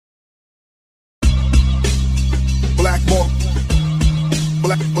black more,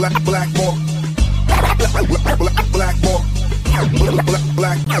 black more, black more, black more, black more.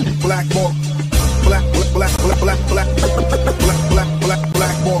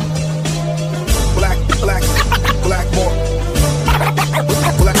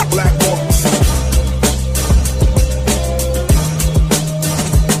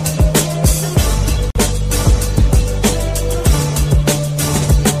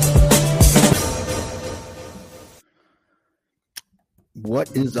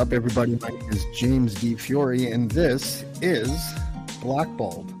 What is up, everybody? My name is James D. Fiore, and this is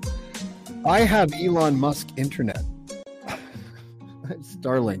Blackballed. I have Elon Musk internet,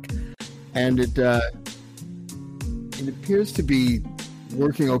 Starlink, and it appears to be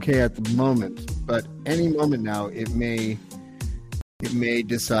working okay at the moment. But any moment now, it may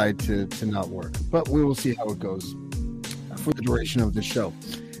decide to not work. But we will see how it goes for the duration of the show.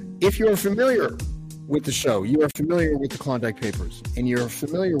 If you are familiar with the show, you are familiar with the Klondike Papers, and you're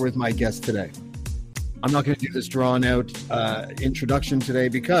familiar with my guest today. I'm not going to do this drawn out introduction today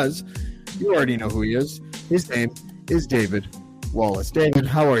because you already know who he is. His name is David Wallace. David,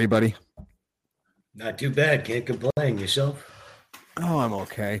 how are you, buddy? Not too bad. Can't complain. Yourself? Oh, I'm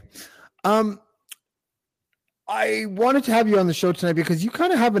okay. I wanted to have you on the show tonight because you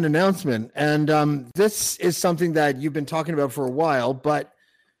kind of have an announcement, and this is something that you've been talking about for a while, but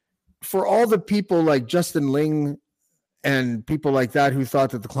for all the people like Justin Ling and people like that who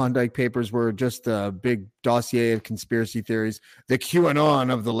thought that the Klondike Papers were just a big dossier of conspiracy theories, the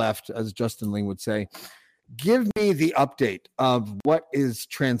QAnon of the left, as Justin Ling would say, give me the update of what has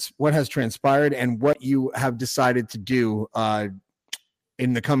transpired and what you have decided to do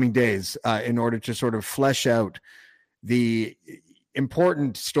in the coming days in order to sort of flesh out the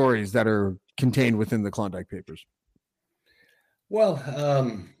important stories that are contained within the Klondike Papers. Well,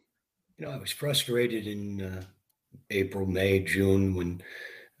 I was frustrated in April, May, June when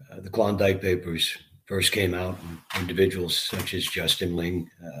the Klondike Papers first came out, and individuals such as Justin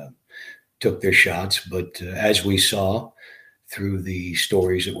Ling took their shots. But as we saw through the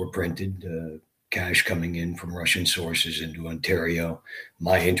stories that were printed, cash coming in from Russian sources into Ontario,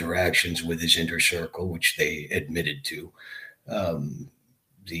 my interactions with his inner circle, which they admitted to,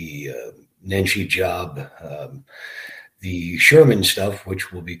 the Nenshi job, the Sherman stuff,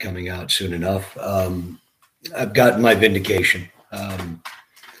 which will be coming out soon enough. I've gotten my vindication.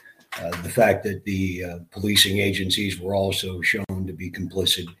 The fact that the policing agencies were also shown to be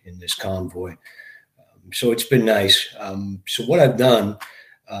complicit in this convoy. So it's been nice. So what I've done,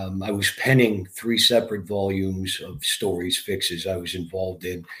 I was penning 3 separate volumes of stories, fixes I was involved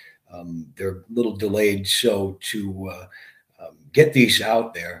in. They're a little delayed. So to get these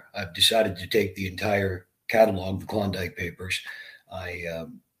out there, I've decided to take the entire catalog, the Klondike Papers. I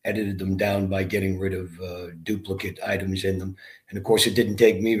edited them down by getting rid of duplicate items in them. And of course, it didn't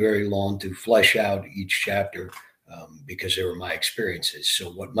take me very long to flesh out each chapter because they were my experiences.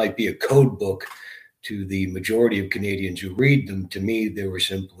 So what might be a code book to the majority of Canadians who read them, to me, they were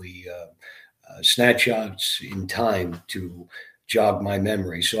simply snapshots in time to jog my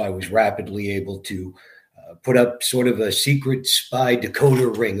memory. So I was rapidly able to put up sort of a secret spy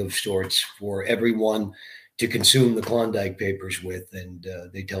decoder ring of sorts for everyone to consume the Klondike Papers with, and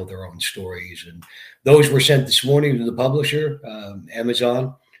they tell their own stories. And those were sent this morning to the publisher,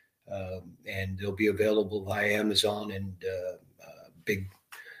 Amazon, and they'll be available via Amazon and big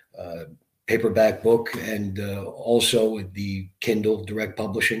paperback book, and also the Kindle direct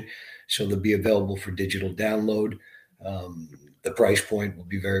publishing. So they'll be available for digital download. The price point will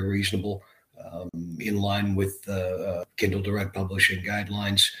be very reasonable, in line with Kindle direct publishing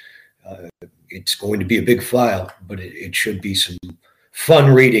guidelines. It's going to be a big file, but it should be some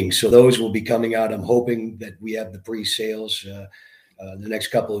fun reading. So those will be coming out. I'm hoping that we have the pre-sales the next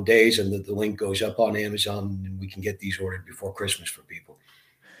couple of days, and that the link goes up on Amazon and we can get these ordered before Christmas for people.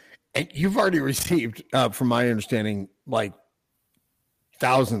 And you've already received, from my understanding, like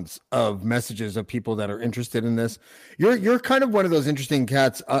thousands of messages of people that are interested in this. You're kind of one of those interesting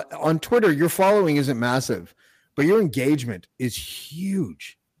cats. On Twitter, your following isn't massive, but your engagement is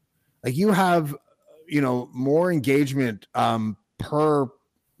huge. Like you have, more engagement per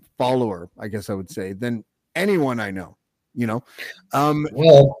follower, I guess I would say, than anyone I know. Well,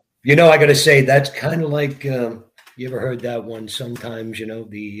 I got to say that's kind of like you ever heard that one? Sometimes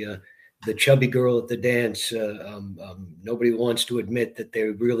the chubby girl at the dance. Nobody wants to admit that they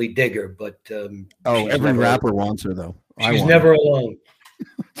really dig her, but every rapper wants her though. She's never alone.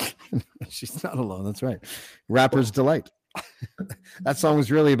 She's not alone. That's right. Rapper's delight. That song was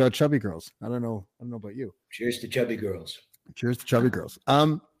really about chubby girls. I don't know about you. Cheers to chubby girls. Cheers to chubby girls.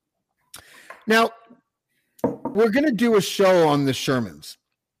 Now, We're going to do a show on the Shermans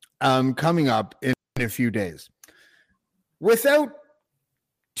coming up in a few days. Without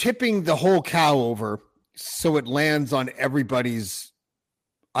tipping the whole cow over so it lands on everybody's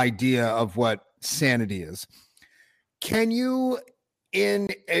idea of what sanity is, can you, in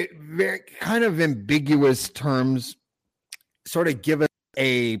a very kind of ambiguous terms, sort of give us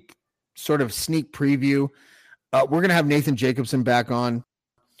a sort of sneak preview? We're going to have Nathan Jacobson back on.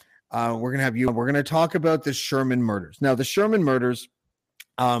 We're going to have you. We're going to talk about the Sherman murders. Now, the Sherman murders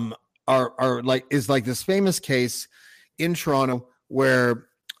are like this famous case in Toronto where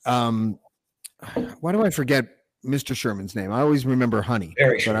why do I forget Mr. Sherman's name? I always remember Honey,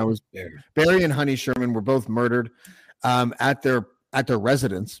 Barry and Honey Sherman were both murdered at their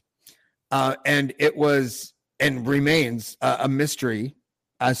residence, and it was and remains a mystery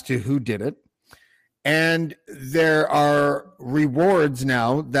as to who did it. And there are rewards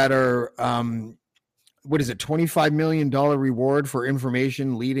now that are, $25 million reward for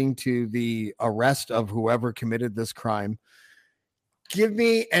information leading to the arrest of whoever committed this crime. Give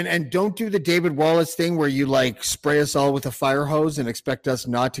me, and don't do the David Wallace thing where you like spray us all with a fire hose and expect us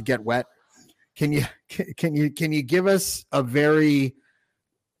not to get wet. Can you give us a very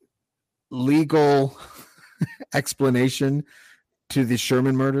legal explanation to the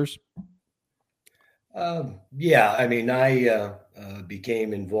Sherman murders? Yeah, I mean, I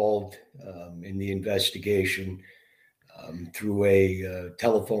became involved in the investigation through a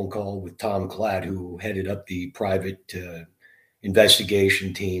telephone call with Tom Klatt, who headed up the private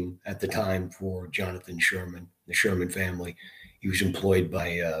investigation team at the time for Jonathan Sherman, the Sherman family. He was employed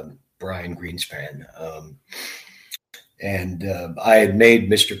by Brian Greenspan. And I had made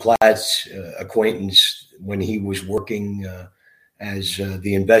Mr. Klatt's acquaintance when he was working as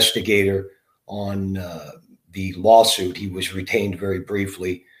the investigator on the lawsuit. He was retained very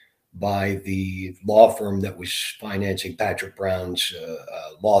briefly by the law firm that was financing Patrick Brown's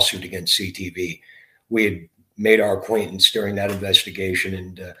lawsuit against CTV. We had made our acquaintance during that investigation,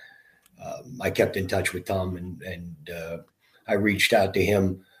 and I kept in touch with Tom, and I reached out to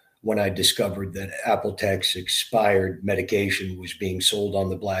him when I discovered that Apotex expired medication was being sold on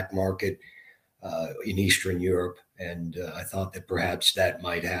the black market in Eastern Europe. And I thought that perhaps that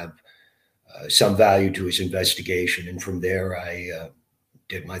might have some value to his investigation. And from there, I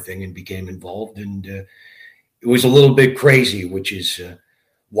did my thing and became involved. And it was a little bit crazy, which is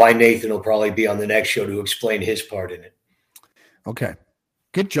why Nathan will probably be on the next show to explain his part in it. Okay.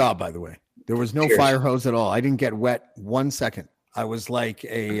 Good job, by the way. There was no fire hose at all. I didn't get wet 1 second. I was like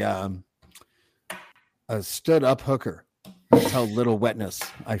a stood up hooker. That's how little wetness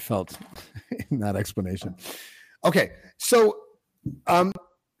I felt in that explanation. Okay. So,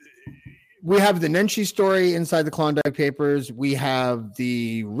 we have the Nenshi story inside the Klondike Papers. We have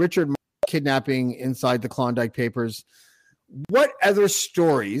the Richard kidnapping inside the Klondike Papers. What other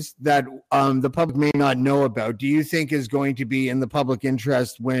stories that the public may not know about do you think is going to be in the public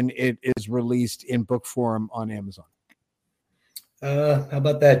interest when it is released in book form on Amazon? How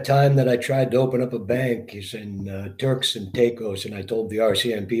about that time that I tried to open up a bank in Turks and Caicos, and I told the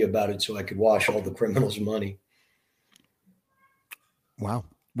RCMP about it so I could wash all the criminals' money? Wow.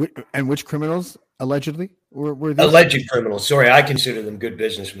 And which criminals allegedly were these? Alleged criminals. Sorry, I consider them good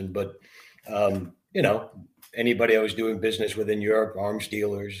businessmen, but anybody I was doing business with in Europe, arms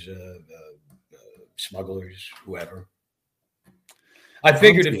dealers, smugglers, whoever. I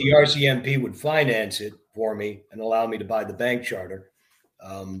figured if the RCMP would finance it for me and allow me to buy the bank charter,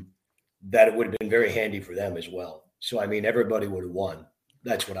 that it would have been very handy for them as well. So, I mean, everybody would have won.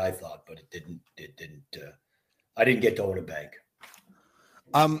 That's what I thought, but it didn't. I didn't get to own a bank.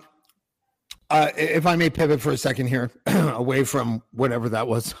 If I may pivot for a second here, away from whatever that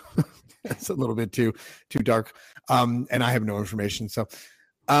was, it's a little bit too dark. And I have no information. So,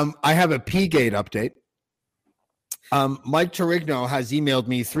 I have a P-Gate update. Mike Torigno has emailed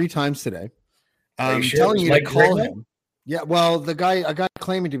me 3 times today, telling me to call him. Yeah, well, a guy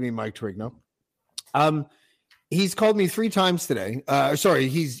claiming to be Mike Torigno. He's called me 3 times today.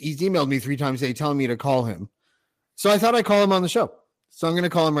 He's emailed me 3 times today, telling me to call him. So I thought I'd call him on the show. So I'm going to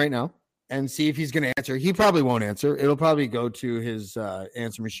call him right now and see if he's going to answer. He probably won't answer. It'll probably go to his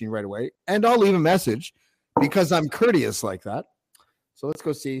answer machine right away, and I'll leave a message because I'm courteous like that. So let's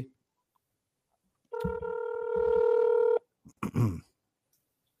go see. Leave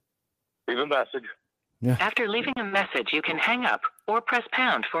a message. Yeah. After leaving a message, you can hang up or press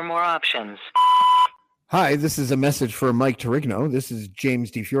pound for more options. Hi, this is a message for Mike Torigno. This is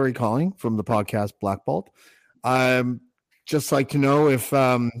James DeFiore calling from the podcast Blackballed. Just like to know if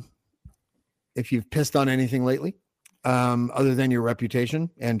you've pissed on anything lately, other than your reputation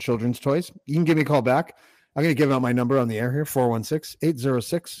and children's toys. You can give me a call back. I'm going to give out my number on the air here,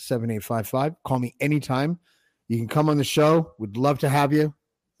 416-806-7855. Call me anytime. You can come on the show. We'd love to have you.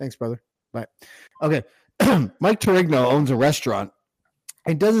 Thanks, brother. Bye. Okay. Mike Torigno owns a restaurant.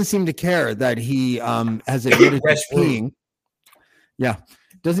 It doesn't seem to care that he has admitted to peeing. Yeah.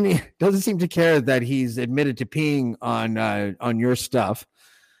 Doesn't seem to care that he's admitted to peeing on your stuff.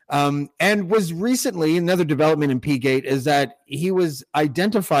 And was recently, another development in P-Gate is that he was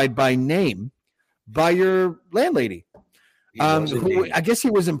identified by name by your landlady, who I guess he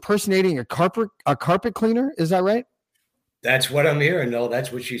was impersonating a carpet cleaner. Is that right? That's what I'm hearing. No,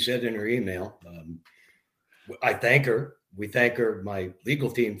 that's what she said in her email. I thank her. We thank her. My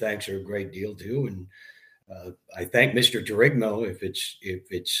legal team thanks her a great deal too, and I thank Mr. Torigno if it's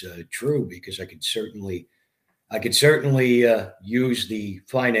true, because I could certainly use the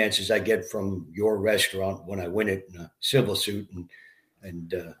finances I get from your restaurant when I win it in a civil suit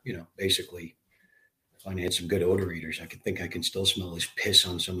and basically finance some good odor eaters. I can still smell his piss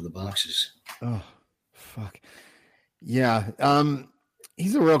on some of the boxes. Oh, fuck. Yeah.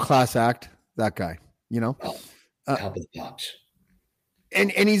 He's a real class act, that guy, top of the pops.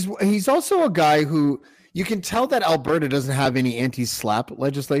 And he's also a guy who you can tell that Alberta doesn't have any anti-slap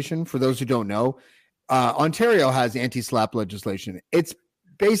legislation. For those who don't know, Ontario has anti-slap legislation. It's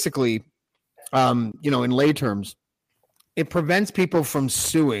basically, in lay terms, it prevents people from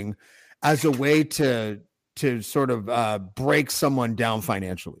suing as a way to sort of break someone down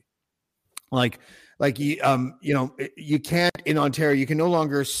financially. You can't, in Ontario, you can no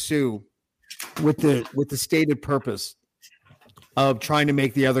longer sue with the stated purpose of trying to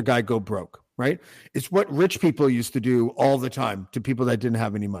make the other guy go broke, right? It's what rich people used to do all the time to people that didn't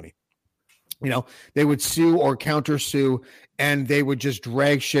have any money. They would sue or counter sue, and they would just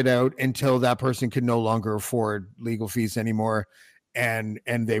drag shit out until that person could no longer afford legal fees anymore. And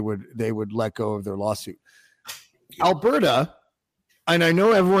they would let go of their lawsuit. Alberta, and I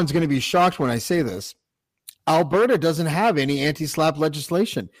know everyone's going to be shocked when I say this, Alberta doesn't have any anti-slap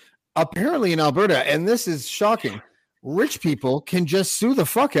legislation. Apparently in Alberta, and this is shocking, rich people can just sue the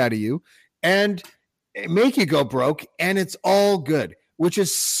fuck out of you and make you go broke, and it's all good, which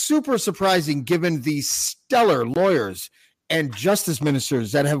is super surprising given the stellar lawyers and justice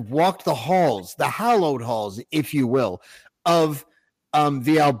ministers that have walked the halls, the hallowed halls, if you will, of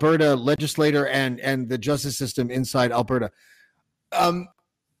the Alberta legislator and the justice system inside Alberta.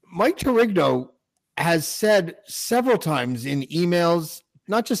 Mike Torigno has said several times in emails,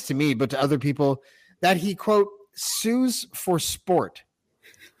 not just to me, but to other people, that he, quote, sues for sport.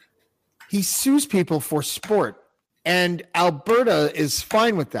 He sues people for sport. And Alberta is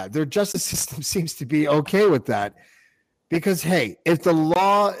fine with that. Their justice system seems to be okay with that. Because, hey, if the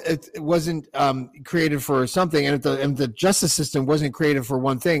law wasn't created for something, and if the justice system wasn't created for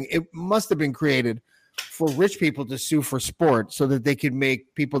one thing, it must have been created for rich people to sue for sport so that they could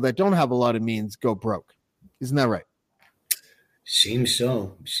make people that don't have a lot of means go broke. Isn't that right? Seems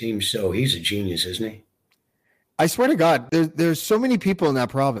so. He's a genius, isn't he? I swear to God, there's so many people in that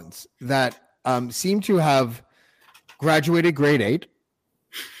province that seem to have graduated grade 8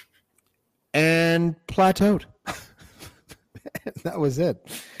 and plateaued. That was it.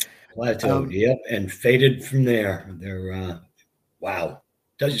 Plateaued, yep, and faded from there. They're wow.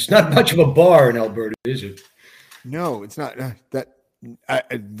 It's not much of a bar in Alberta, is it? No, it's not.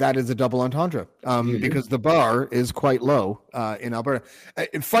 That is a double entendre because the bar is quite low in Alberta.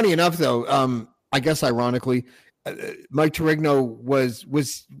 Funny enough, though, I guess ironically, Mike Torigno was.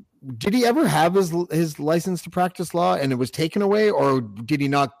 Did he ever have his license to practice law and it was taken away, or did he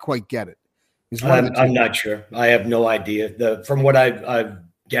not quite get it? I'm not sure. I have no idea. From what I've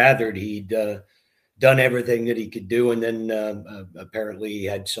gathered, he'd done everything that he could do, and then apparently he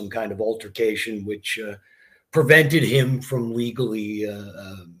had some kind of altercation which prevented him from legally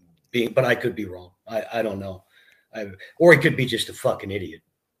being. But I could be wrong. I don't know. Or he could be just a fucking idiot.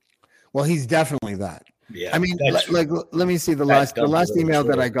 Well, he's definitely that. Yeah. I mean, let me see the last email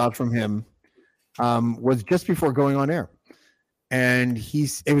that I got from him was just before going on air. And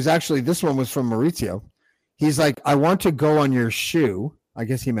it was actually, this one was from Maurizio. He's like, I want to go on your shoe. I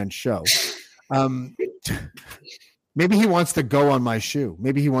guess he meant show. Maybe he wants to go on my shoe.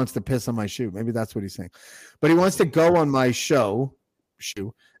 Maybe he wants to piss on my shoe. Maybe that's what he's saying. But he wants to go on my shoe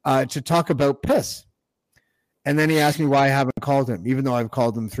to talk about piss. And then he asked me why I haven't called him, even though I've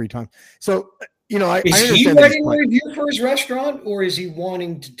called him 3 times. So, I is understand. He writing a review for his restaurant, or is he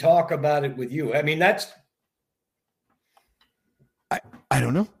wanting to talk about it with you? I mean, that's. I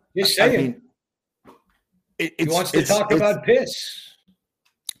don't know. Just saying. I mean, he wants to talk about piss.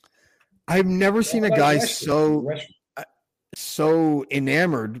 I've never seen a guy so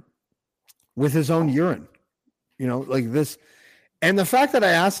enamored with his own urine. like this. And the fact that I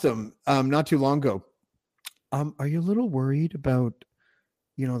asked him not too long ago, are you a little worried about,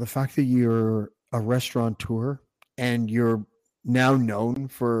 the fact that you're a restaurateur and you're now known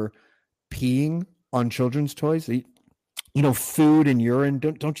for peeing on children's toys, food and urine?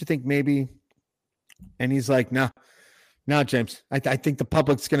 Don't you think maybe? And he's like, no, James, I think the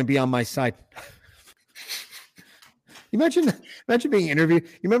public's going to be on my side. Imagine being interviewed.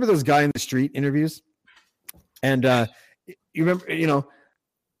 You remember those guy in the street interviews? And you remember,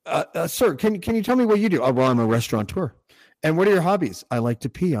 sir, can you tell me what you do? Oh, well, I'm a restaurateur. And what are your hobbies? I like to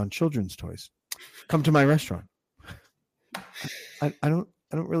pee on children's toys. Come to my restaurant. I don't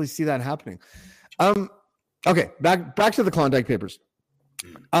really see that happening. Okay, back to the Klondike Papers.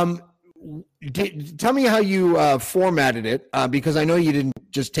 Tell me how you formatted it, because I know you didn't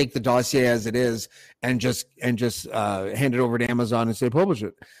just take the dossier as it is and just hand it over to Amazon and say publish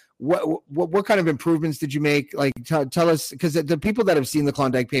it. What kind of improvements did you make? Like, tell us, because the people that have seen the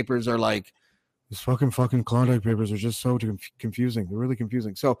Klondike Papers are like, these fucking Klondike Papers are just so confusing. They're really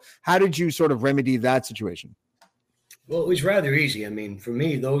confusing. So how did you sort of remedy that situation? Well, it was rather easy. I mean, for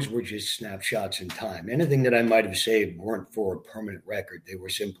me, those were just snapshots in time. Anything that I might have saved weren't for a permanent record. They were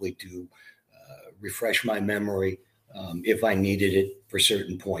simply to refresh my memory if I needed it for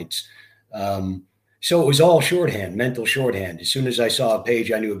certain points. So it was all shorthand, mental shorthand. As soon as I saw a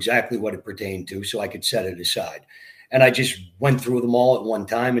page, I knew exactly what it pertained to, so I could set it aside. And I just went through them all at one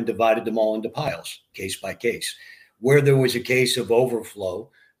time and divided them all into piles, case by case. Where there was a case of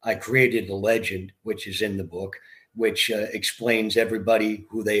overflow, I created a legend, which is in the book, which explains everybody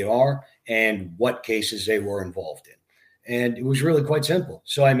who they are and what cases they were involved in. And it was really quite simple.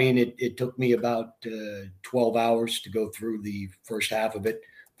 So, I mean, it took me about 12 hours to go through the first half of it,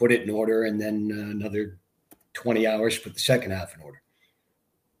 put it in order, and then another 20 hours, put the second half in order.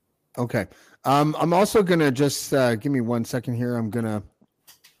 Okay. I'm also going to just give me 1 second here. I'm going to,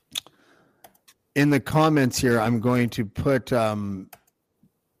 in the comments here, I'm going to put, as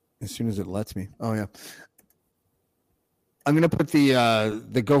soon as it lets me. Oh, yeah. I'm going to put the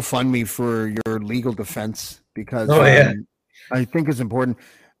GoFundMe for your legal defense, because I think it's important.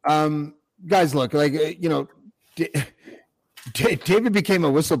 Guys, look, like, David became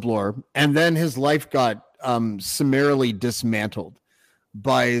a whistleblower, and then his life got summarily dismantled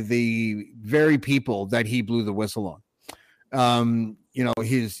by the very people that he blew the whistle on.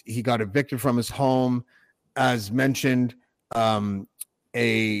 He got evicted from his home, as mentioned.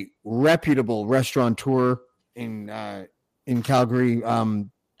 A reputable restaurateur in Calgary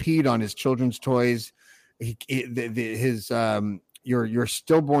peed on his children's toys. Your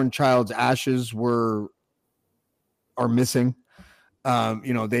stillborn child's ashes are missing.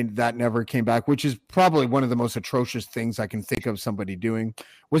 That never came back, which is probably one of the most atrocious things I can think of somebody doing.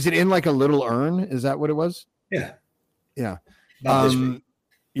 Was it in like a little urn? Is that what it was? Yeah. Yeah.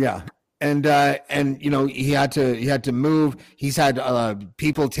 Yeah. And he had to move. He's had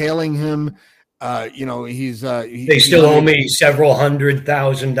people tailing him. They still owe me several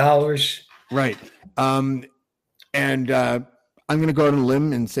 $100,000. Right. And I'm going to go out on a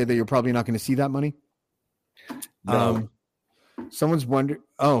limb and say that you're probably not going to see that money. No. Someone's wondering.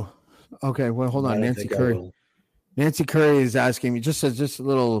 Oh, okay. Well, hold on. Nancy Curry is asking me. Just a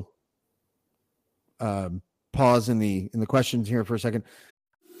little pause in the questions here for a second.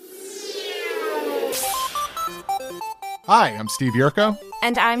 Hi, I'm Steve Yerko.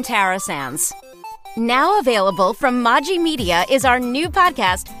 And I'm Tara Sands. Now available from Maji Media is our new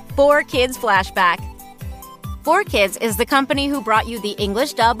podcast, 4 Kids Flashback. 4 Kids is the company who brought you the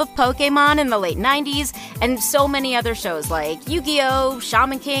English dub of Pokemon in the late 90s and so many other shows like Yu-Gi-Oh!,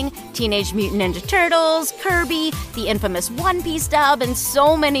 Shaman King, Teenage Mutant Ninja Turtles, Kirby, the infamous One Piece dub, and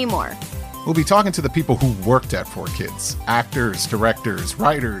so many more. We'll be talking to the people who worked at 4 Kids. Actors, directors,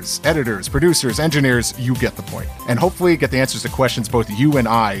 writers, editors, producers, engineers, you get the point. And hopefully get the answers to questions both you and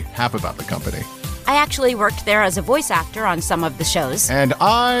I have about the company. I actually worked there as a voice actor on some of the shows. And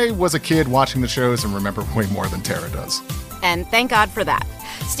I was a kid watching the shows and remember way more than Tara does. And thank God for that.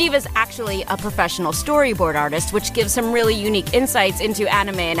 Steve is actually a professional storyboard artist, which gives some really unique insights into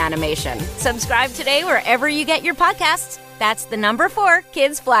anime and animation. Subscribe today wherever you get your podcasts. That's the number 4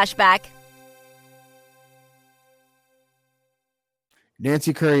 Kids Flashback.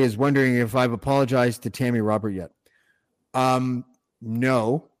 Nancy Curry is wondering if I've apologized to Tammy Robert yet.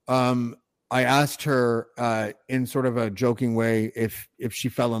 No. I asked her in sort of a joking way if she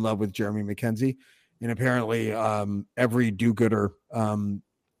fell in love with Jeremy McKenzie, and apparently every do-gooder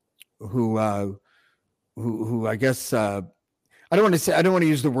who I guess I don't want to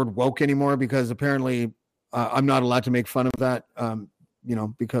use the word woke anymore, because apparently I'm not allowed to make fun of that,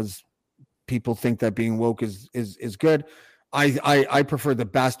 because people think that being woke is good. I prefer the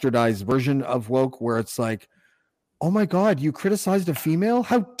bastardized version of woke, where it's like, oh my God, you criticized a female?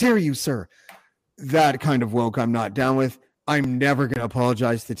 How dare you, sir? That kind of woke I'm not down with. I'm never going to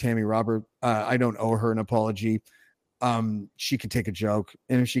apologize to Tammy Robert. I don't owe her an apology. She can take a joke,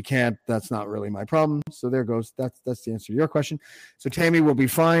 and if she can't, that's not really my problem. So there goes. That's the answer to your question. So Tammy will be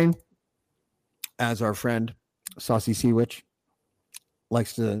fine, as our friend Saucy Sea Witch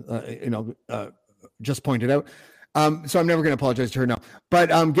likes to, just pointed out. So I'm never going to apologize to her now. But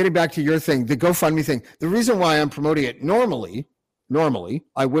getting back to your thing, the GoFundMe thing, the reason why I'm promoting it normally,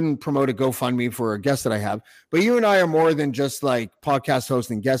 I wouldn't promote a GoFundMe for a guest that I have, but you and I are more than just like podcast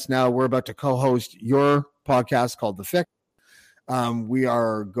hosts and guests now. We're about to co-host your podcast called The Fix. We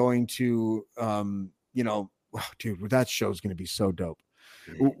are going to, dude, that show is going to be so dope.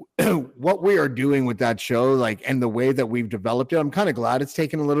 What we are doing with that show, like, and the way that we've developed it, I'm kind of glad it's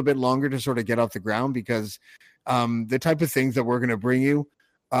taken a little bit longer to sort of get off the ground, because the type of things that we're going to bring you,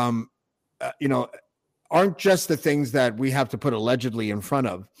 aren't just the things that we have to put allegedly in front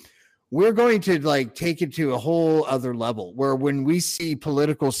of. We're going to like take it to a whole other level, where when we see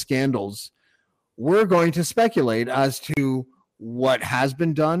political scandals, we're going to speculate as to what has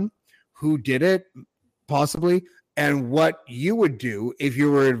been done, who did it, possibly, and what you would do if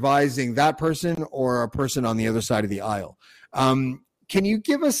you were advising that person or a person on the other side of the aisle. Can you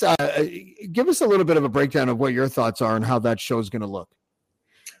give us a little bit of a breakdown of what your thoughts are and how that show is going to look?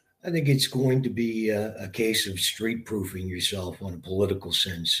 I think it's going to be a case of street proofing yourself on a political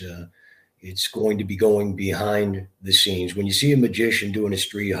sense. It's going to be going behind the scenes. When you see a magician doing a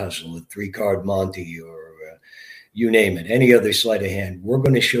street hustle, a 3-card Monte, or you name it, any other sleight of hand, we're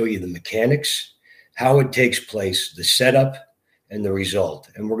going to show you the mechanics, how it takes place, the setup, and the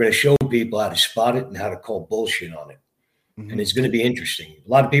result. And we're going to show people how to spot it and how to call bullshit on it. Mm-hmm. And it's going to be interesting. A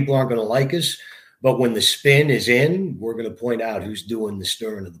lot of people aren't going to like us, but when the spin is in, we're going to point out who's doing the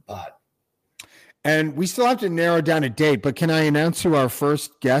stirring of the pot. And we still have to narrow down a date, but can I announce who our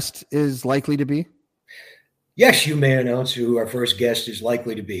first guest is likely to be? Yes, you may announce who our first guest is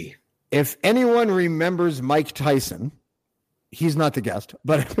likely to be. If anyone remembers Mike Tyson, he's not the guest,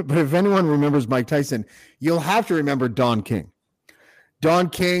 but if anyone remembers Mike Tyson, you'll have to remember Don King. Don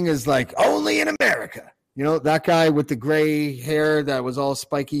King is like, only in America. You know, that guy with the gray hair that was all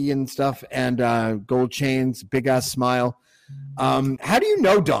spiky and stuff, and gold chains, big ass smile. How do you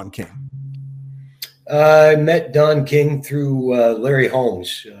know Don King? I met Don King through Larry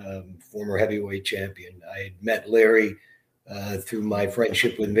Holmes, former heavyweight champion. I had met Larry through my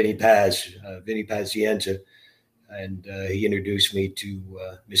friendship with Vinny Pazienza, and he introduced me to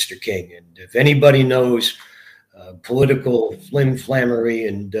Mr. King. And if anybody knows political flim-flammery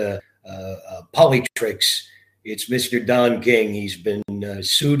and politricks, it's Mr. Don King. He's been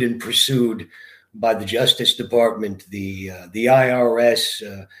sued and pursued by the Justice Department, the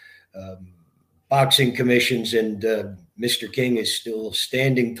IRS, boxing commissions, and Mr. King is still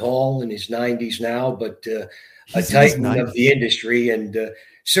standing tall in his 90s now, but a titan of the industry, and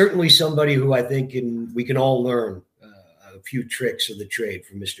certainly somebody who I think we can all learn a few tricks of the trade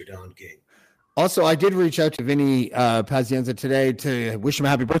from Mr. Don King. Also, I did reach out to Vinny Pazienza today to wish him a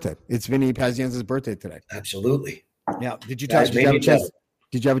happy birthday. It's Vinny Pazienza's birthday today. Absolutely. Yeah. Did you have a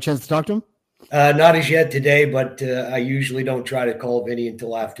chance to talk to him? Not as yet today, but I usually don't try to call Vinny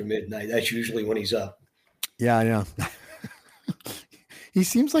until after midnight. That's usually when he's up. Yeah. He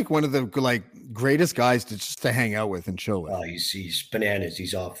seems like one of the greatest guys to hang out with and chill with. Oh, he's bananas.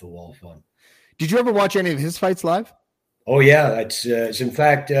 He's off the wall fun. Did you ever watch any of his fights live? Oh yeah, it's in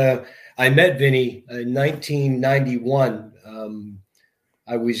fact I met Vinny in 1991.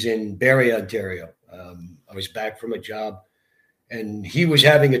 I was in Barrie, Ontario. I was back from a job, and he was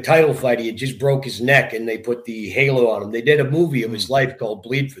having a title fight. He had just broke his neck, and they put the halo on him. They did a movie of his life called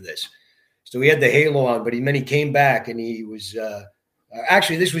Bleed for this. So he had the halo on, but then he came back, and he was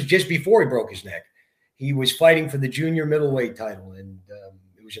actually, this was just before he broke his neck. He was fighting for the junior middleweight title, and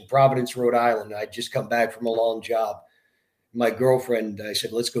it was in Providence, Rhode Island. I'd just come back from a long job. My girlfriend, I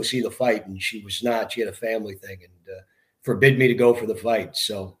said, let's go see the fight. And she was not. She had a family thing and forbid me to go for the fight.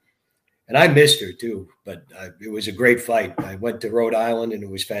 So, and I missed her too, but it was a great fight. I went to Rhode Island and it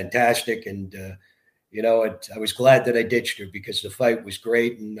was fantastic. And, I was glad that I ditched her because the fight was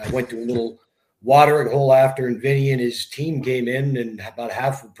great. And I went to a little watering hole after, and Vinny and his team came in, and about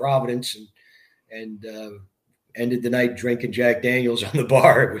half of Providence, and ended the night drinking Jack Daniels on the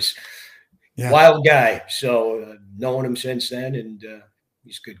bar. It was wild guy. So knowing him since then, and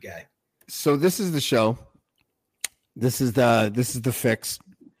he's a good guy. So this is the show. This is the fix.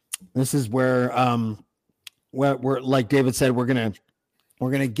 This is where we're like David said, we're gonna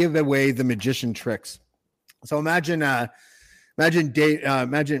We're going to give away the magician tricks. So imagine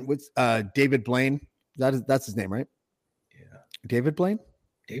what's David Blaine. That's his name, right? Yeah. David Blaine?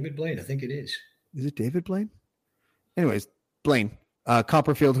 David Blaine, I think it is. Is it David Blaine? Anyways, Blaine,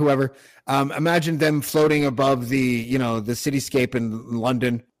 Copperfield, whoever. Imagine them floating above the cityscape in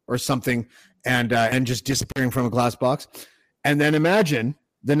London or something, and just disappearing from a glass box. And then imagine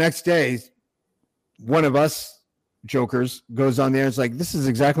the next day, one of us jokers goes on there and it's like, this is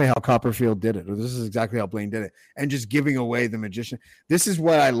exactly how Copperfield did it, or this is exactly how Blaine did it, and just giving away the magician. This is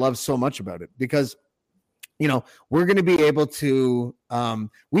what I love so much about it, because we're going to be able to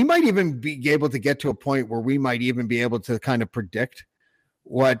we might even be able to get to a point where we might even be able to kind of predict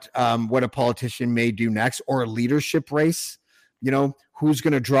what a politician may do next, or a leadership race. Who's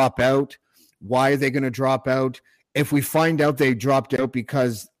going to drop out, why are they going to drop out. If we find out they dropped out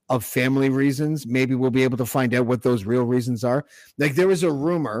because of family reasons, maybe we'll be able to find out what those real reasons are. Like, there was a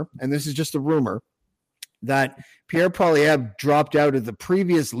rumor, and this is just a rumor, that Pierre Poilievre dropped out of the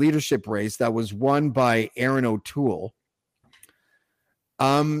previous leadership race that was won by Aaron O'Toole.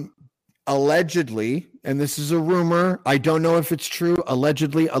 Allegedly, and this is a rumor, I don't know if it's true,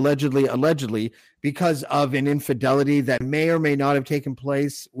 allegedly, because of an infidelity that may or may not have taken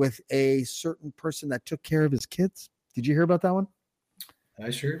place with a certain person that took care of his kids. Did you hear about that one? I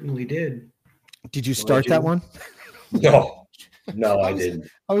certainly did. Did you start that one? No, I didn't. I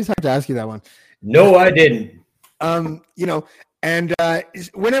always have to ask you that one. No, I didn't. And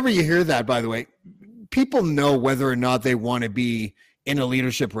whenever you hear that, by the way, people know whether or not they want to be in a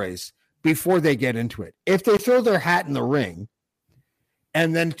leadership race before they get into it. If they throw their hat in the ring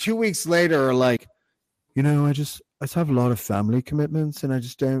and then 2 weeks later are like, I just have a lot of family commitments, and I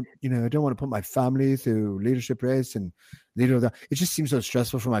just don't, I don't want to put my family through leadership race and leader of that. It just seems so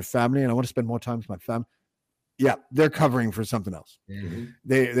stressful for my family, and I want to spend more time with my family. Yeah, they're covering for something else. Mm-hmm.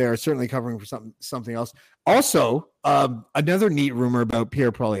 They are certainly covering for something else. Also, another neat rumor about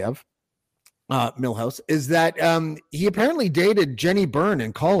Pierre Poilievre, Milhouse, is that he apparently dated Jenny Byrne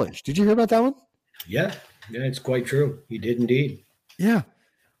in college. Did you hear about that one? Yeah, it's quite true. He did indeed. Yeah.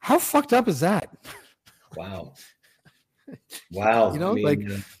 How fucked up is that? Wow.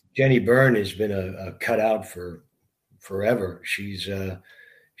 Jenny Byrne has been a cutout for forever. She's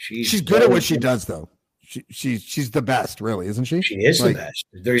good at what she does, though. She's the best, really, isn't she? She is the best.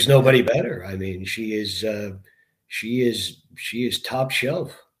 There's nobody better. I mean, she is top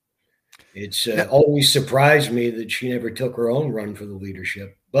shelf. It's always surprised me that she never took her own run for the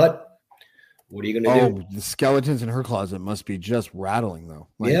leadership. But what are you going to do? The skeletons in her closet must be just rattling, though.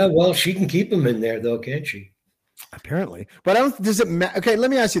 Yeah, well, she can keep them in there, though, can't she? Apparently. But does it matter? Okay, let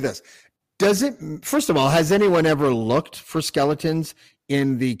me ask you this. First of all, has anyone ever looked for skeletons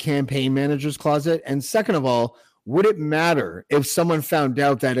in the campaign manager's closet? And second of all, would it matter if someone found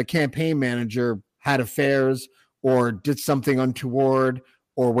out that a campaign manager had affairs or did something untoward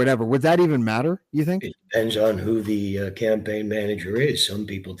or whatever? Would that even matter, you think? It depends on who the campaign manager is. Some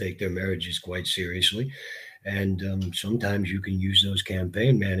people take their marriages quite seriously. And sometimes you can use those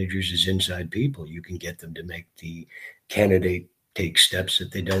campaign managers as inside people. You can get them to make the candidate take steps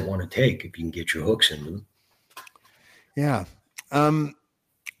that they don't want to take if you can get your hooks into them. Yeah.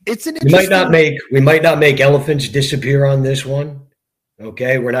 It's an we might not make elephants disappear on this one.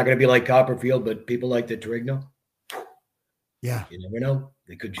 Okay. We're not going to be like Copperfield, but people like the Trigno. Yeah. You never know.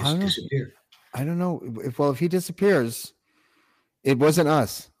 They could just disappear. I don't know. If he disappears, it wasn't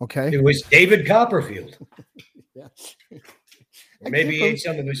us. Okay. It was David Copperfield. Yeah. Or maybe he ate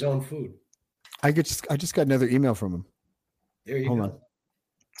some of his own food. I just got another email from him. There you go. Hold on.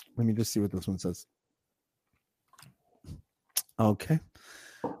 Let me just see what this one says. Okay.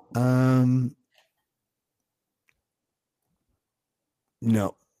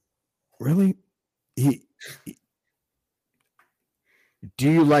 No. Really? Do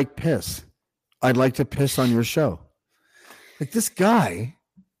you like piss? I'd like to piss on your show. Like, this guy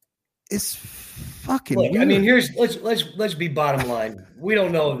is fucking weird. I mean, let's be bottom line. We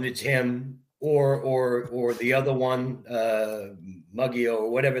don't know if it's him or the other one, Muggio, or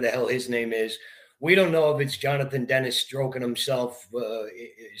whatever the hell his name is. We don't know if it's Jonathan Dennis stroking himself,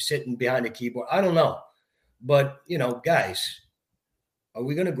 sitting behind a keyboard. I don't know. But, guys, are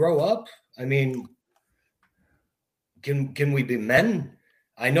we going to grow up? I mean, can we be men?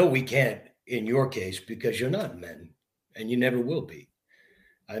 I know we can't in your case because you're not men and you never will be.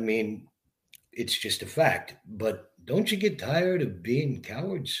 I mean, it's just a fact. But don't you get tired of being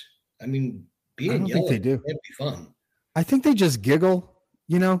cowards? I mean, being yellow can't be fun. I think they just giggle.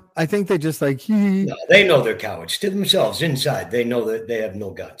 You know, I think they just like, No, they know they're cowards to themselves inside. They know that they have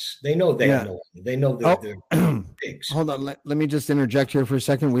no guts. They know they have no. They know they're pigs. Hold on. Let me just interject here for a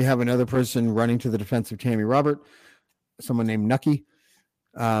second. We have another person running to the defense of Tammy Robert, someone named Nucky.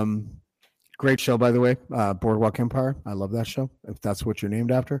 Great show, by the way. Boardwalk Empire. I love that show, if that's what you're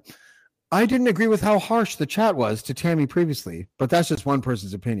named after. I didn't agree with how harsh the chat was to Tammy previously, but that's just one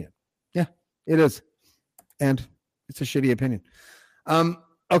person's opinion. Yeah, it is. And it's a shitty opinion.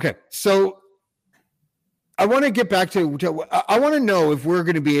 Okay, so I want to get back to I want to know if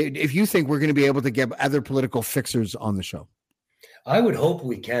you think we're going to be able to get other political fixers on the show. I would hope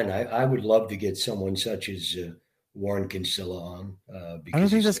we can. I would love to get someone such as Warren Kinsella on. I don't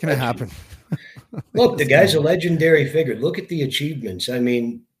think that's going to happen. Look, the guy's a legendary figure. Look at the achievements. I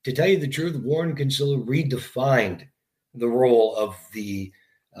mean, to tell you the truth, Warren Kinsella redefined the role of the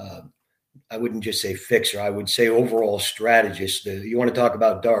I wouldn't just say fixer. I would say overall strategist. You want to talk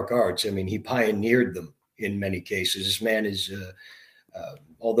about dark arts. I mean, he pioneered them in many cases. This man is,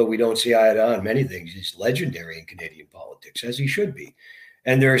 although we don't see eye to eye on many things, he's legendary in Canadian politics, as he should be.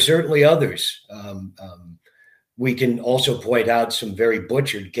 And there are certainly others. We can also point out some very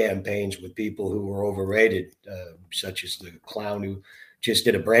butchered campaigns with people who were overrated, such as the clown who just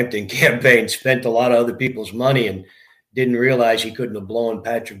did a Brampton campaign, spent a lot of other people's money and didn't realize he couldn't have blown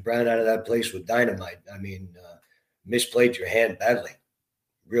Patrick Brown out of that place with dynamite. I mean, misplayed your hand badly,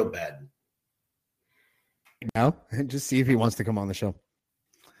 real bad. Now, just see if he wants to come on the show.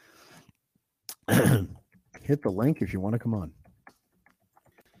 Hit the link if you want to come on.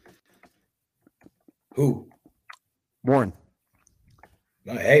 Who? Warren.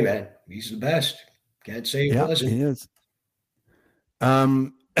 Oh, hey, man, he's the best. Can't say he wasn't. He is.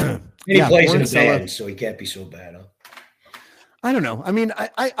 And he plays Warren in a band, so he can't be so bad, huh? I don't know. I mean,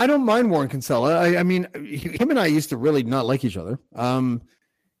 I don't mind Warren Kinsella. I mean, him and I used to really not like each other.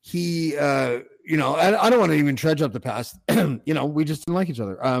 He, you know, I don't want to even trudge up the past. You know, we just didn't like each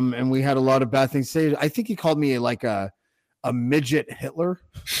other. And we had a lot of bad things to say. I think he called me like a midget Hitler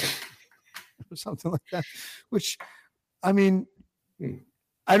or something like that, which, I mean,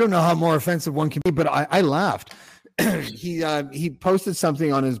 I don't know how more offensive one can be, but I laughed. He posted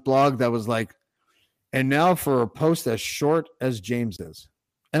something on his blog that was like, and now for a post as short as James is.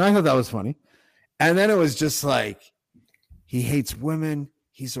 And I thought that was funny. And then it was just like, he hates women.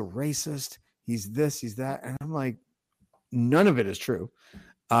 He's a racist. He's this, he's that. And I'm like, none of it is true.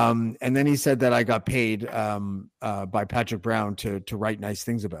 And then he said that I got paid by Patrick Brown to write nice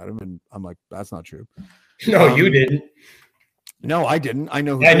things about him. And I'm like, that's not true. No, you didn't. No, I didn't. I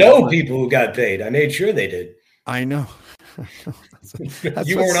know people who got paid. I made sure they did. I know. That's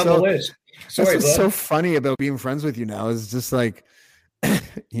you weren't on the list. Sorry, that's what's so funny about being friends with you now is just like,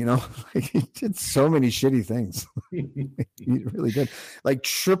 you know, like he did so many shitty things. He really did. Like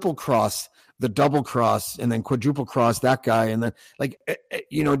triple cross, the double cross, and then quadruple cross that guy. And then like,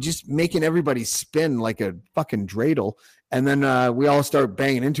 you know, just making everybody spin like a fucking dreidel. And then we all start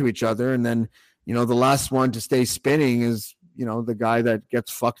banging into each other. And then, you know, the last one to stay spinning is, you know, the guy that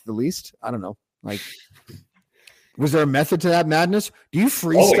gets fucked the least. I don't know. Like, was there a method to that madness? Do you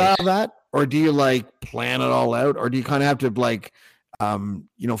freestyle that? Or do you like plan it all out? Or do you kind of have to like,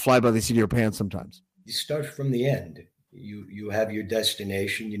 you know, fly by the seat of your pants sometimes? You start from the end. You have your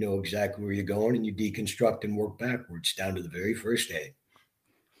destination. You know exactly where you're going, and you deconstruct and work backwards down to the very first day.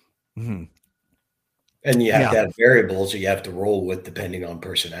 Mm-hmm. And you have to have variables that you have to roll with depending on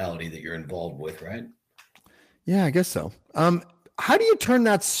personality that you're involved with, right? Yeah, I guess so. How do you turn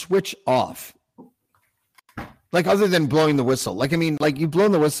that switch off? Like other than blowing the whistle, like, I mean, like you've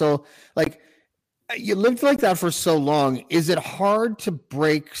blown the whistle, like you lived like that for so long. Is it hard to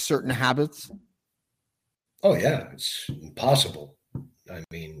break certain habits? Oh yeah. It's impossible. I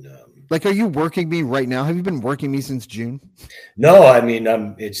mean, like, are you working me right now? Have you been working me since June? No, I mean,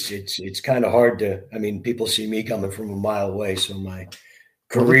 it's kind of hard to, I mean, people see me coming from a mile away. So my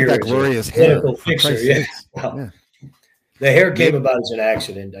career that glorious hair. Fixer, yeah. Well, yeah. The hair came about as an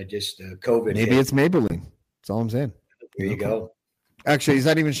accident. I just, COVID. Maybe it's Maybelline. That's all I'm saying. There you go. Actually, is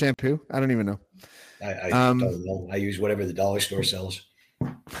that even shampoo? I don't even know. I don't know. I use whatever the dollar store sells.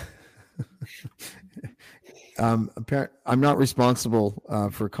 I'm not responsible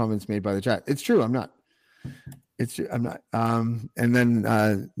for comments made by the chat. It's true. I'm not. It's true. I'm not. And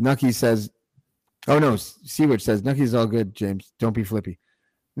then Nucky says, oh no, Seawitch says, Nucky's all good, James. Don't be flippy.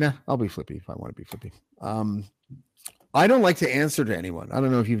 Nah, I'll be flippy if I want to be flippy. I don't like to answer to anyone. I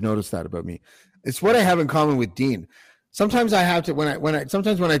don't know if you've noticed that about me. It's what I have in common with Dean. Sometimes I have to, when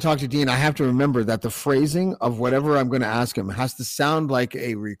I talk to Dean, I have to remember that the phrasing of whatever I'm going to ask him has to sound like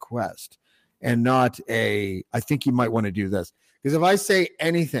a request and not I think you might want to do this. Because if I say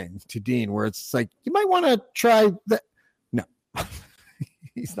anything to Dean where it's like, you might want to try that. No,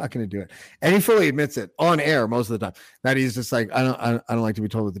 he's not going to do it. And he fully admits it on air most of the time that he's just like, I don't like to be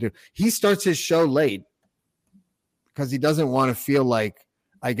told what to do. He starts his show late because he doesn't want to feel like,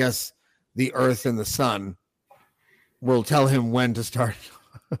 I guess, the earth and the sun will tell him when to start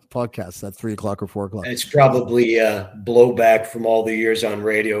podcasts at 3 o'clock or 4 o'clock. It's probably blowback from all the years on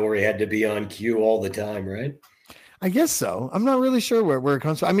radio where he had to be on cue all the time, right? I guess so. I'm not really sure where it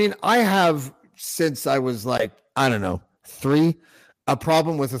comes from. I mean, I have, since I was like, I don't know, 3, a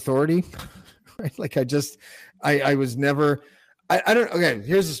problem with authority. Right? Like I was never, I don't, okay,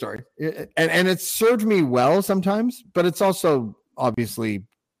 here's the story. And it's served me well sometimes, but it's also obviously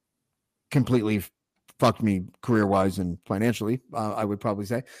completely fucked me career-wise and financially, I would probably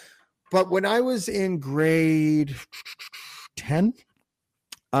say. But when I was in grade 10,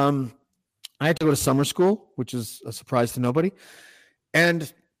 I had to go to summer school, which is a surprise to nobody.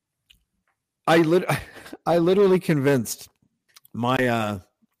 And I literally convinced my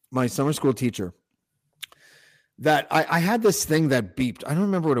my summer school teacher that I had this thing that beeped. I don't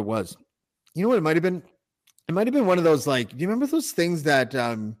remember what it was. You know what it might have been? It might have been one of those, like, do you remember those things that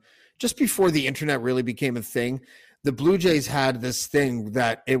just before the internet really became a thing, the Blue Jays had this thing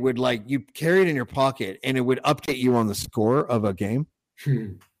that it would, like, you carry it in your pocket and it would update you on the score of a game.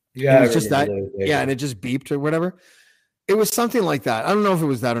 Yeah, it was just that. Yeah, and it just beeped or whatever. It was something like that. I don't know if it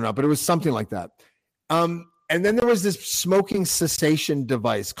was that or not, but it was something like that. And then there was this smoking cessation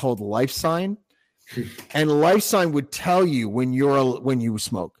device called Life Sign, and Life Sign would tell you when you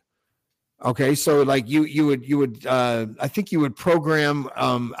smoke. Okay, so like you would I think you would program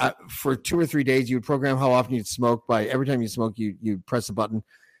for 2 or 3 days. You would program how often you'd smoke. By every time you smoke, you press a button,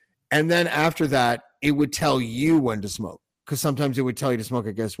 and then after that, it would tell you when to smoke. Because sometimes it would tell you to smoke,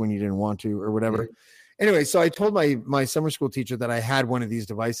 I guess, when you didn't want to or whatever. Anyway, so I told my summer school teacher that I had one of these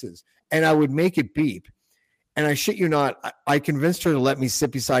devices, and I would make it beep. And I shit you not, I convinced her to let me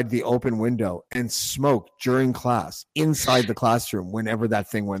sit beside the open window and smoke during class inside the classroom whenever that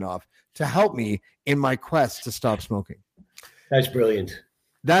thing went off, to help me in my quest to stop smoking. That's brilliant.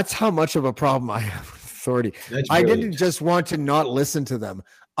 That's how much of a problem I have with authority. I didn't just want to not listen to them.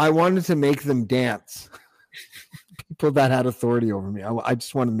 I wanted to make them dance. People that had authority over me. I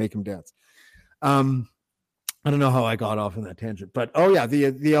just wanted to make them dance. I don't know how I got off on that tangent, but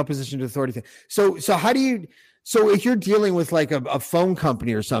the opposition to authority thing. So how do you, so if you're dealing with like a phone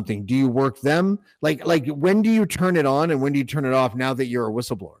company or something, do you work them? Like when do you turn it on and when do you turn it off now that you're a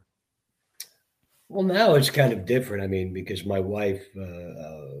whistleblower? Well, now it's kind of different. I mean, because my wife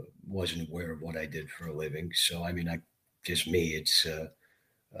wasn't aware of what I did for a living. So, I mean, it's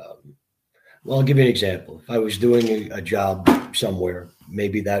well, I'll give you an example. If I was doing a job somewhere,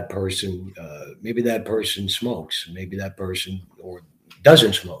 maybe that person smokes, maybe that person or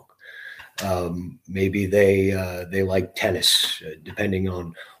doesn't smoke. Maybe they like tennis, depending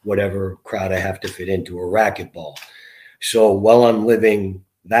on whatever crowd I have to fit into, or racquetball. So while I'm living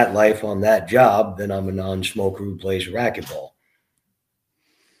that life on that job, then I'm a non-smoker who plays racquetball.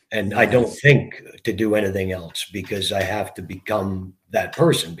 And I don't think to do anything else because I have to become that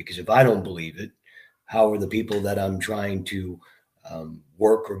person. Because if I don't believe it, how are the people that I'm trying to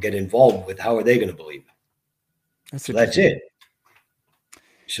work or get involved with, how are they going to believe it? That's it.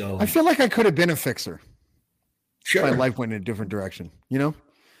 So I feel like I could have been a fixer. Sure. My life went in a different direction, you know?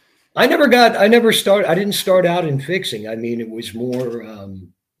 I didn't start out in fixing. I mean, it was more.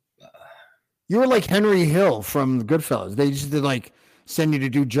 You were like Henry Hill from Goodfellas. They just did like send you to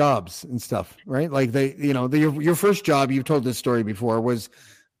do jobs and stuff, right? Like your first job, you've told this story before, was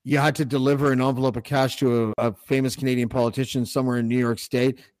you had to deliver an envelope of cash to a famous Canadian politician somewhere in New York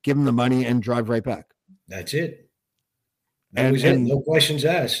State, give him the money and drive right back. That's it. That was it. No questions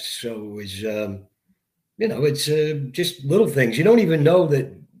asked. So it was, it's just little things. You don't even know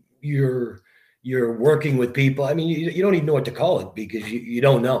that you're working with people. I mean, you don't even know what to call it because you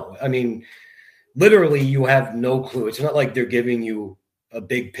don't know. I mean, literally, you have no clue. It's not like they're giving you a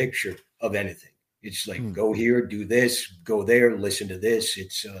big picture of anything. It's like, go here, do this, go there, listen to this.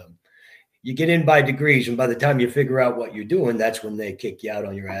 It's you get in by degrees. And by the time you figure out what you're doing, that's when they kick you out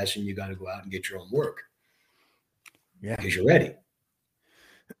on your ass and you got to go out and get your own work. Yeah. Because you're ready.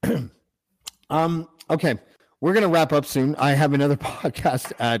 Okay. We're going to wrap up soon. I have another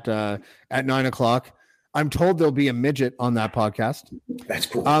podcast at 9:00. I'm told there'll be a midget on that podcast. That's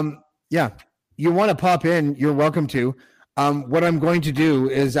cool. Yeah. You want to pop in, you're welcome to. What I'm going to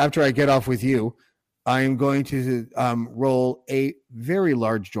do is after I get off with you, I'm going to roll a very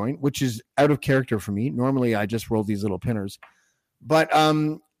large joint, which is out of character for me. Normally, I just roll these little pinners. But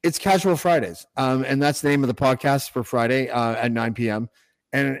It's Casual Fridays, and that's the name of the podcast for Friday at 9 p.m.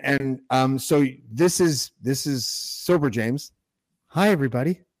 So this is Sober James. Hi,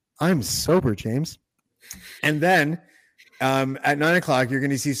 everybody. I'm Sober James. And then at 9 o'clock, you're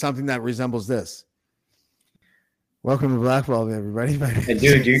going to see something that resembles this. Welcome to Blackball, everybody. And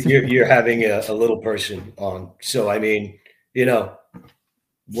dude, you're having a little person on. So, I mean, you know,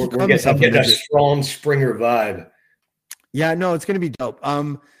 I'm getting a strong Springer vibe. Yeah, no, it's going to be dope. I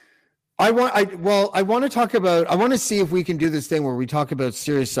want to see if we can do this thing where we talk about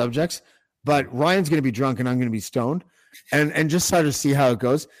serious subjects, but Ryan's going to be drunk and I'm going to be stoned and just try to see how it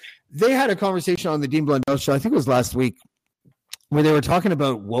goes. They had a conversation on the Dean Blundell show, I think it was last week, where they were talking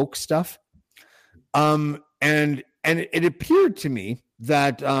about woke stuff. And it appeared to me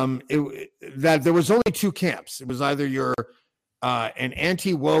that that there was only two camps. It was either you're an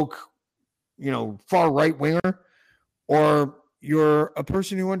anti-woke, far right winger, or you're a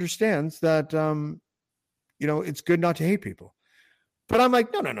person who understands that it's good not to hate people. But I'm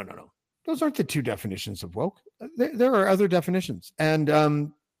like, no. Those aren't the two definitions of woke. There are other definitions,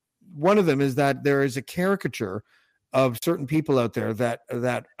 and one of them is that there is a caricature of certain people out there that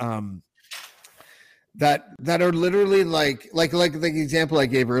are literally like the example I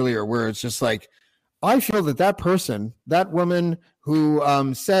gave earlier, where it's just like, I feel that person, that woman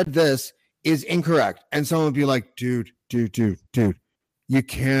who said this is incorrect. And someone would be like, dude, you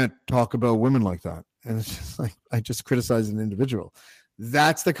can't talk about women like that. And it's just like, I just criticize an individual.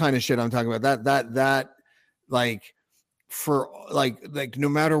 That's the kind of shit I'm talking about. That like, for like no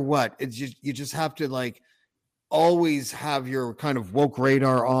matter what, it's just, you just have to like always have your kind of woke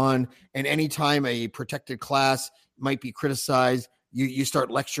radar on. And anytime a protected class might be criticized, you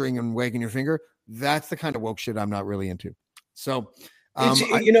start lecturing and wagging your finger. That's the kind of woke shit I'm not really into. So,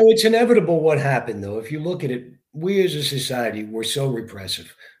 it's inevitable what happened, though. If you look at it, we as a society were so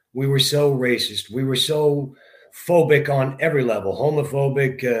repressive. We were so racist. We were so phobic on every level,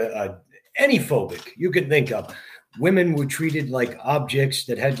 homophobic, any phobic you could think of. Women were treated like objects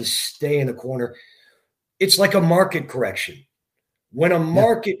that had to stay in a corner. It's like a market correction. When a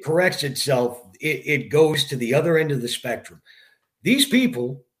market corrects itself, it goes to the other end of the spectrum. These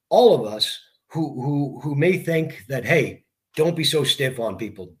people, all of us who may think that, hey, don't be so stiff on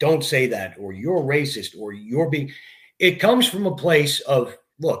people, don't say that, or you're racist, or it comes from a place of,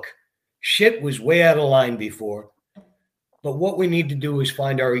 look, shit was way out of line before, but what we need to do is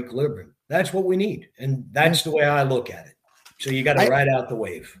find our equilibrium. That's what we need. And that's the way I look at it. So you got to ride out the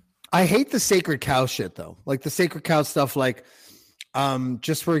wave. I hate the sacred cow shit, though. Like the sacred cow stuff, like,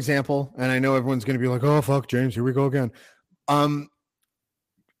 just for example, and I know everyone's going to be like, oh, fuck, James, here we go again.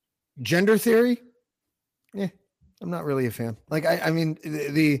 Gender theory. I'm not really a fan. Like, I mean,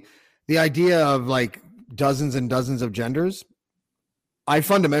 the idea of like dozens and dozens of genders, I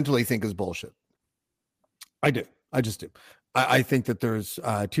fundamentally think is bullshit. I do. I just do. I think that there's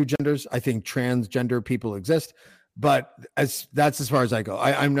two genders. I think transgender people exist, but that's as far as I go.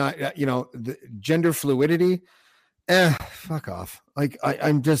 I'm not, the gender fluidity. Fuck off. Like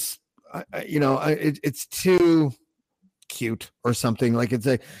I'm just, it's too cute or something. Like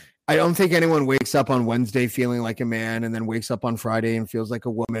I don't think anyone wakes up on Wednesday feeling like a man and then wakes up on Friday and feels like a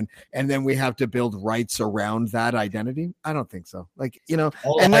woman. And then we have to build rights around that identity. I don't think so. Like,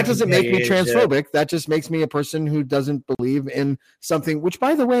 and that doesn't make me transphobic. That just makes me a person who doesn't believe in something, which,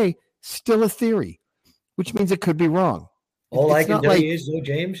 by the way, still a theory, which means it could be wrong. All I can tell you is, though,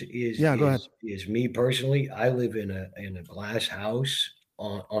 James, go ahead. Is me personally, I live in a glass house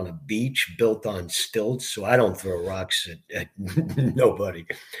on a beach built on stilts, so I don't throw rocks at nobody.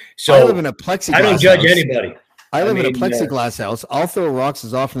 So I live in a plexiglass. I don't judge anybody. I live in a plexiglass house. I'll throw rocks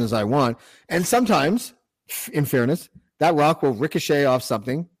as often as I want, and sometimes, in fairness, that rock will ricochet off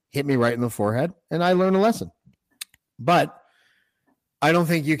something, hit me right in the forehead, and I learn a lesson. But I don't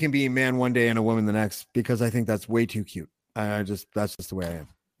think you can be a man one day and a woman the next, because I think that's way too cute. That's just the way I am.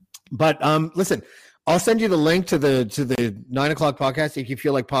 But listen, I'll send you the link to the 9 o'clock podcast if you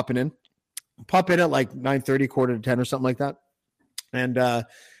feel like popping in. Pop in at like 9:30, 9:45 or something like that, and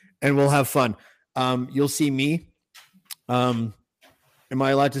we'll have fun. You'll see me. Am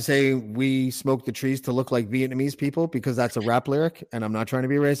I allowed to say we smoke the trees to look like Vietnamese people, because that's a rap lyric, and I'm not trying to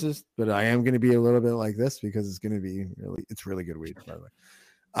be racist, but I am going to be a little bit like this because it's going to be it's really good weed, by the way.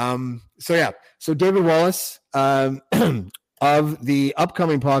 So David Wallace, of the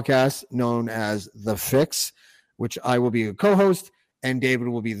upcoming podcast known as The Fix, which I will be a co-host and David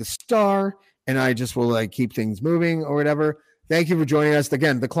will be the star, and I just will like keep things moving or whatever. Thank you for joining us.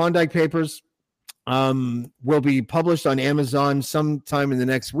 Again, the Klondike Papers will be published on Amazon sometime in the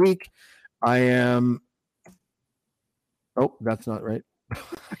next week. That's not right.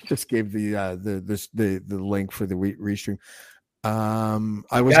 I just gave the link for the restream.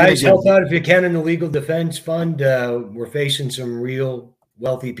 I was guys, help out if you can in the Legal Defense Fund. We're facing some real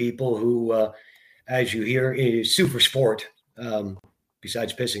wealthy people who, as you hear, sue for sport,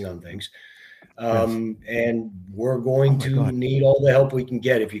 besides pissing on things. And we're going to need all the help we can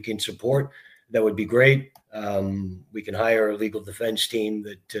get. If you can support, that would be great. We can hire a legal defense team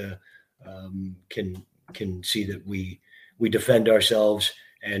that can see that we defend ourselves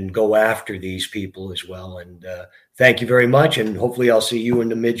and go after these people as well. And thank you very much. And hopefully I'll see you in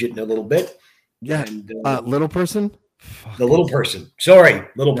the midget in a little bit. Yeah. And, little person? The little person. Sorry,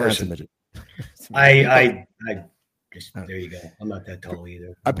 little person. I just, there you go. I'm not that tall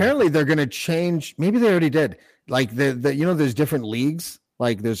either. Apparently they're going to change. Maybe they already did. Like the you know, there's different leagues.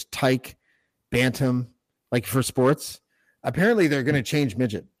 Like there's tyke, bantam, like for sports. Apparently they're going to change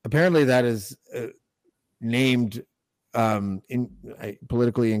midget. Apparently that is named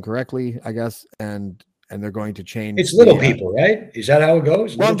politically incorrectly, I guess, and they're going to change. It's little people, right? Is that how it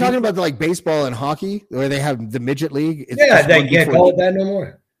goes? Well, I'm talking about like baseball and hockey, where they have the midget league. They can't call it that no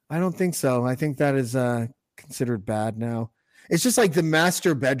more. I don't think so. I think that is considered bad now. It's just like the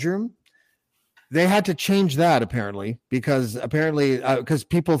master bedroom. They had to change that apparently because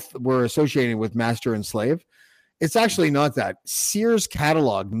people were associating with master and slave. It's actually not that. Sears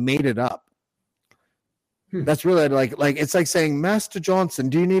catalog made it up. That's really like it's like saying, Master Johnson,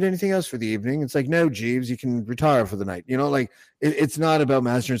 do you need anything else for the evening? It's like, no, Jeeves, you can retire for the night. You know, like it's not about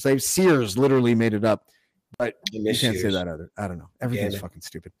master and slave. Sears literally made it up, but you can't say that either. I don't know. Everything's fucking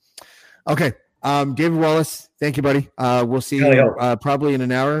stupid. Okay. David Wallace, thank you, buddy. We'll see you probably in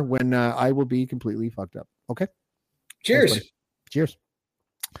an hour when I will be completely fucked up. Okay. Cheers. Thanks, cheers.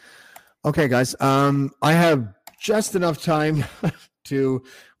 Okay, guys. I have just enough time to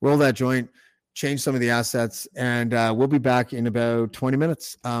roll that joint, change some of the assets, and we'll be back in about 20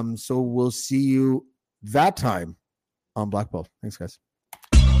 minutes. So we'll see you that time on Black Ball. Thanks, guys.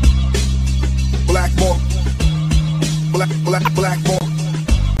 Black ball. Black ball. Black ball.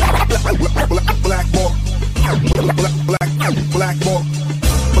 Black ball. Black ball. Black ball.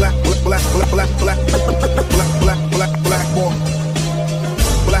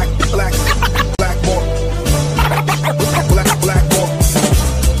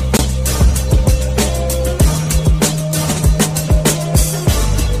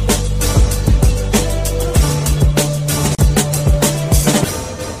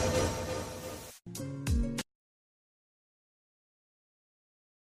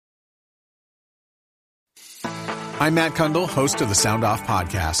 I'm Matt Kundle, host of the Sound Off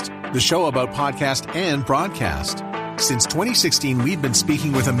Podcast, the show about podcast and broadcast. Since 2016, we've been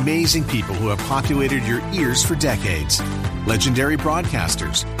speaking with amazing people who have populated your ears for decades. Legendary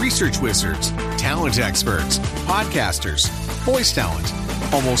broadcasters, research wizards, talent experts, podcasters, voice talent.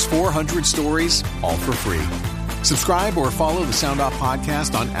 Almost 400 stories, all for free. Subscribe or follow the Sound Off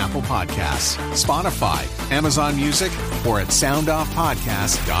Podcast on Apple Podcasts, Spotify, Amazon Music, or at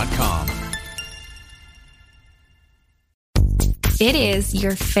soundoffpodcast.com. It is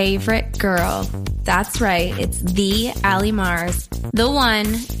your favorite girl. That's right, it's the Allie Mars, the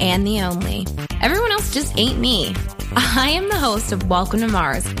one and the only. Everyone else just ain't me. I am the host of Welcome to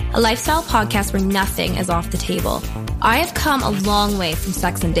Mars, a lifestyle podcast where nothing is off the table. I have come a long way from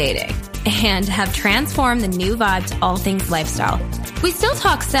sex and dating and have transformed the new vibe to all things lifestyle. We still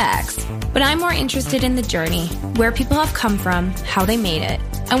talk sex, but I'm more interested in the journey, where people have come from, how they made it,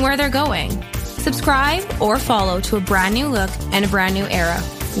 and where they're going. Subscribe or follow to a brand new look and a brand new era.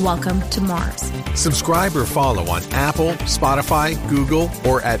 Welcome to Mars. Subscribe or follow on Apple, Spotify, Google,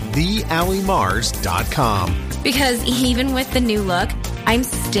 or at thealliemars.com. Because even with the new look, I'm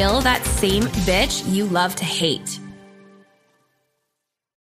still that same bitch you love to hate.